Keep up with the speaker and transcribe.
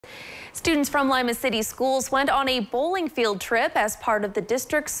Students from Lima City schools went on a bowling field trip as part of the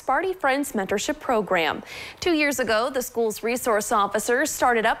district's Sparty Friends mentorship program. 2 years ago, the school's resource officers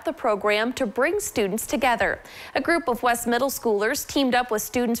started up the program to bring students together. A group of West Middle Schoolers teamed up with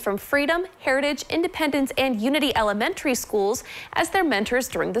students from Freedom, Heritage, Independence, and Unity elementary schools as their mentors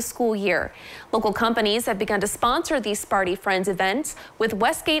during the school year. Local companies have begun to sponsor these Sparty Friends events, with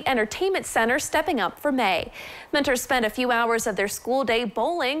Westgate Entertainment Center stepping up for May. Mentors spent a few hours of their school day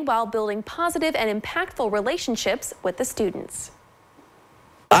bowling while building positive and impactful relationships with the students.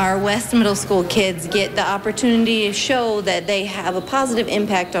 Our West Middle School kids get the opportunity to show that they have a positive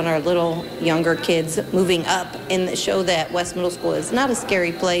impact on our little younger kids moving up, and show that West Middle School is not a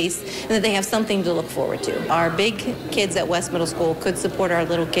scary place and that they have something to look forward to. Our big kids at West Middle School could support our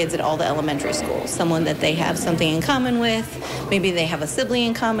little kids at all the elementary schools. Someone that they have something in common with, maybe they have a sibling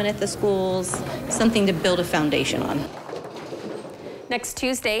in common at the schools, something to build a foundation on. Next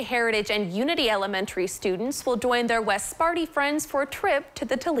Tuesday, Heritage and Unity elementary students will join their West Sparty friends for a trip to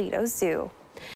the Toledo Zoo.